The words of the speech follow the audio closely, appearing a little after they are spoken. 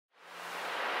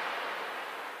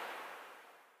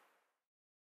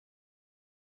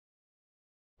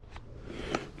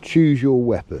choose your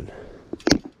weapon.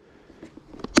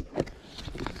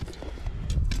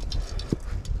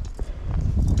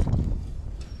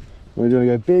 We're going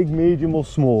to go big, medium or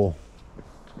small.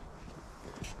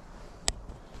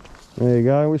 There you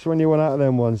go. Which one you want out of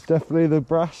them ones? Definitely the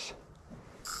brass.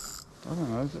 I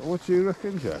don't know. What do you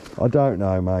reckon, Jack? I don't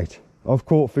know, mate. I've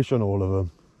caught fish on all of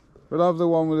them. We'll have the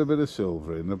one with a bit of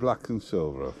silver in, the black and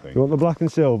silver, I think. You want the black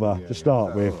and silver Yeah, to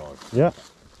start with? right. Yeah.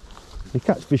 You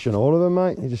catch fish on all of them,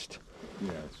 mate. It just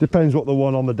depends what the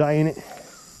one on the day in it.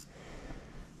 It's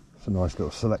a nice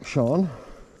little selection.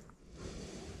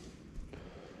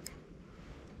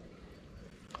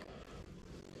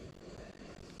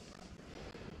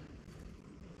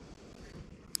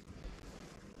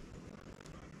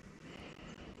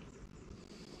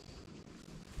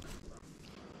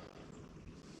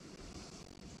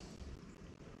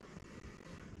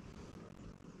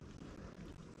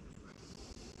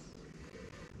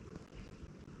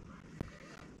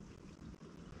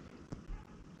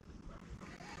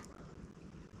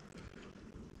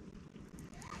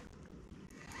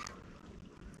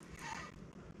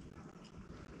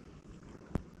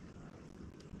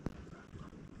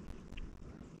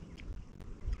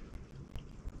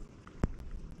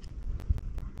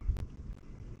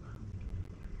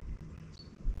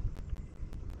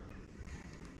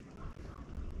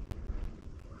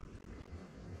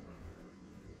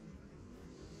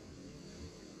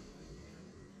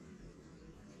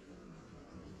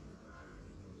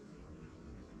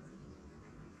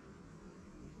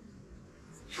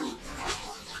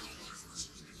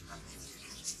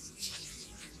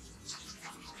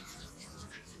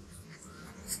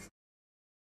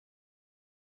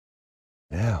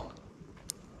 Yeah.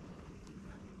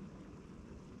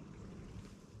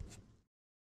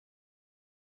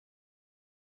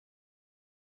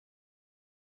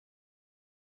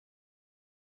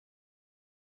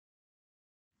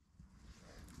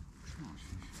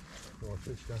 Nice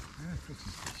fish, yeah. Yeah, pretty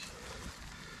fish.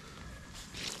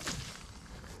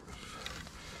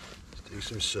 Let's do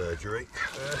some surgery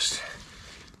first.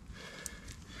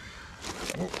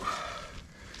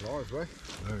 Lively.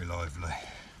 Very lively.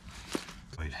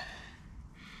 Wait.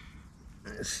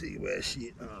 Let's see where she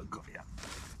is. Oh, got ya.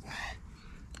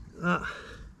 That.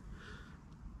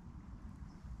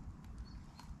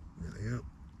 There we go.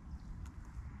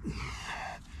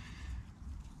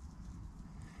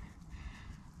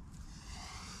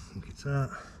 I think it's that.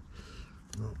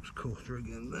 Oh, just caught her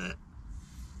again there.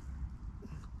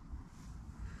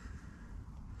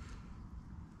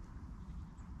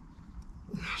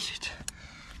 That's it.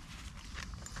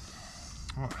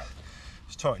 Right.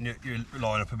 Just tighten your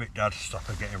line up a bit, Dad. Stop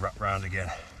her getting wrapped round again.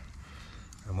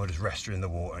 And we'll just rest her in the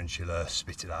water and she'll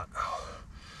spit it out.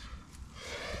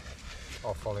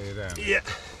 I'll follow you down. Yeah.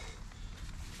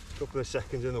 A couple of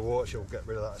seconds in the water, she'll get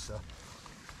rid of that stuff.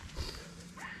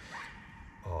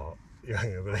 Oh, you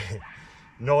ain't gonna believe it.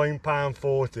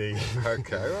 £9.40.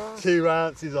 Okay, well. 2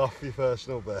 ounces off your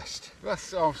personal best.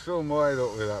 I'm still made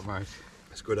up with that, mate.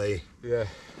 That's good, eh? Yeah.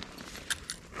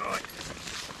 Right.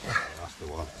 That's the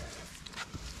one.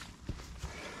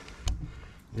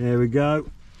 There we go.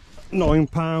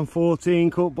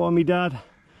 £9.14 caught by me dad.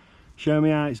 Show me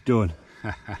how it's done.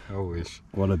 Always.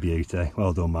 What a beauty.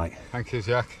 Well done, mate. Thank you,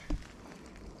 Jack.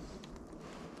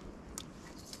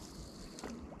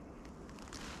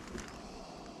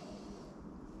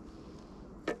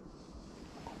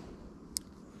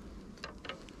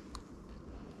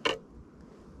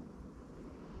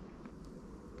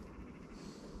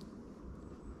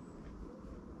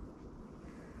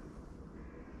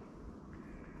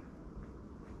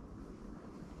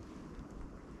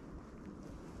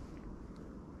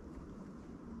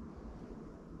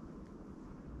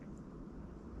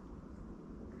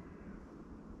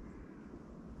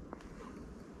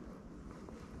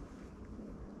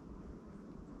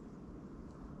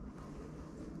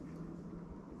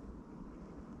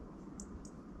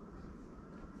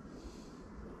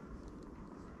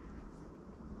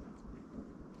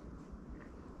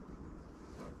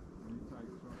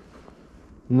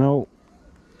 No.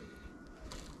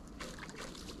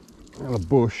 Not a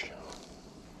bush.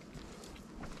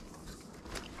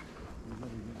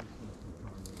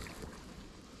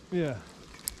 Yeah.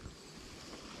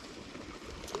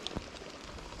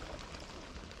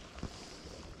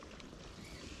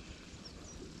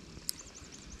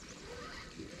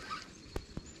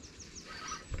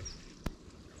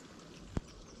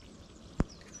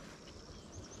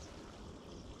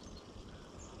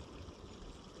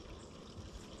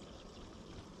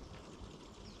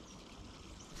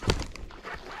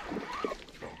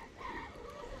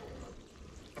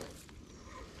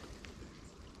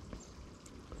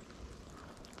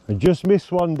 I just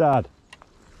missed one, Dad.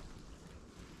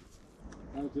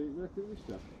 How deep do you reckon this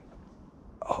stuff?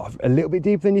 Oh, a little bit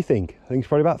deeper than you think. I think it's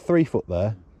probably about 3 foot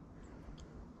there.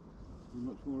 You're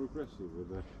much more aggressive with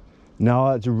that. No,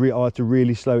 I had to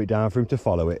really slow it down for him to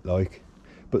follow it, like.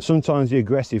 But sometimes the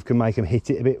aggressive can make him hit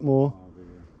it a bit more.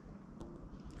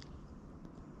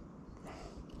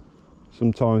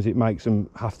 Sometimes it makes them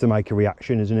have to make a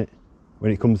reaction, isn't it?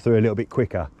 When it comes through a little bit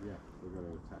quicker. Yeah, they've got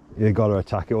to attack it. You've got to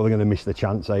attack it or they're going to miss the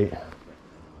chance, eh?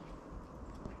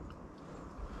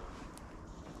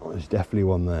 Oh, there's definitely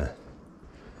one there.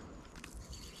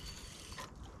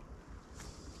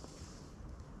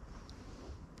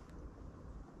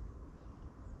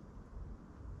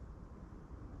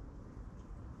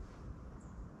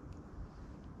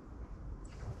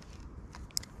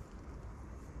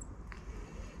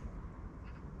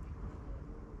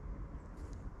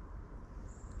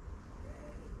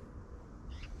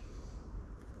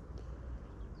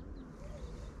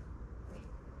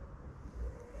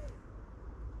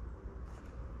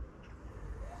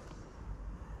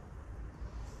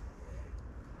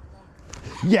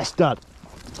 Yes, Dad.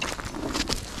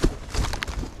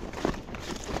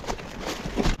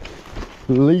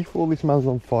 Lethal, this man's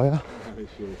on fire.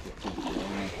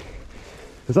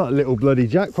 There's that little bloody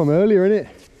jack from earlier, isn't it?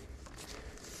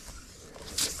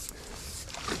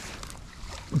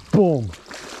 Boom.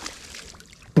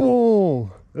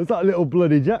 Boom. There's that little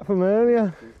bloody jack from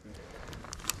earlier.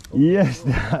 Yes,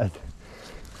 Dad.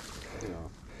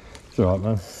 It's alright,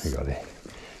 man. You got it.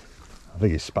 I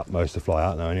think he's spat most of the fly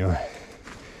out now anyway.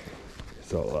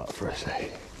 All that for a sec.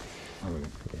 Yeah.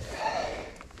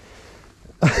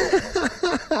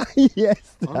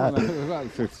 Yes, Dad. I don't know,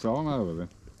 about the 5th time over there.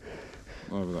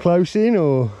 Over that. Close in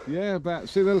or? Yeah, about,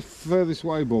 see the furthest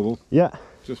way bubble? Yeah.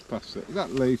 Just past it.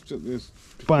 That leaf took this.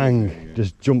 Bang, yeah.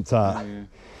 just jumped out. Yeah.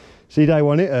 See, they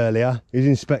won it earlier, he was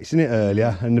inspecting it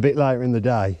earlier, and a bit later in the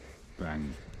day.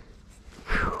 Bang.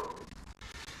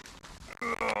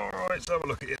 Alright, let's have a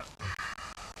look at it.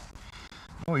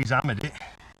 Oh, he's hammered it.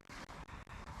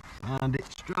 And it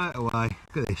straight away.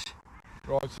 Look at this.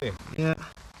 Right here. Yeah. Look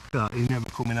at that, he's never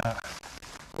coming out.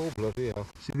 Oh, bloody hell.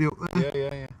 See the hook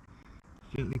there? Yeah.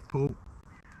 Gently pull,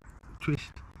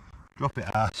 twist, drop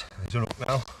it out. There's an hook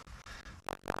now.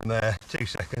 And there, 2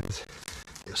 seconds.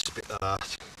 Just spit that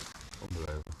out.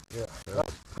 Unbelievable. Yeah.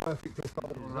 That's perfect.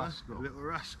 Little rascal. Little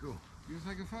rascal. You can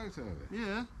take a photo of it?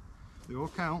 Yeah. They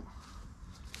all count.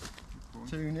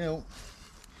 2-0.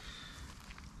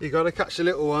 You got to catch the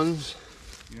little ones.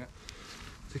 Yeah.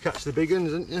 To catch the big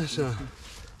ones, haven't you? So.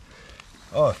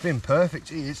 Oh, it's been perfect,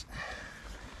 he is.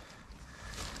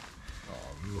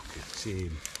 Oh, look at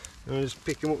him. You just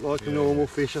pick him up like a normal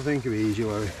fish, I think it'll be easier,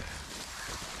 won't it?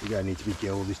 You don't need to be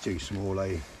gilled, he's too small,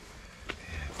 eh?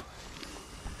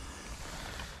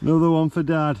 Another one for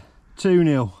Dad.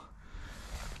 2-0.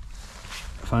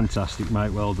 Fantastic,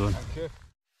 mate, well done. Thank you.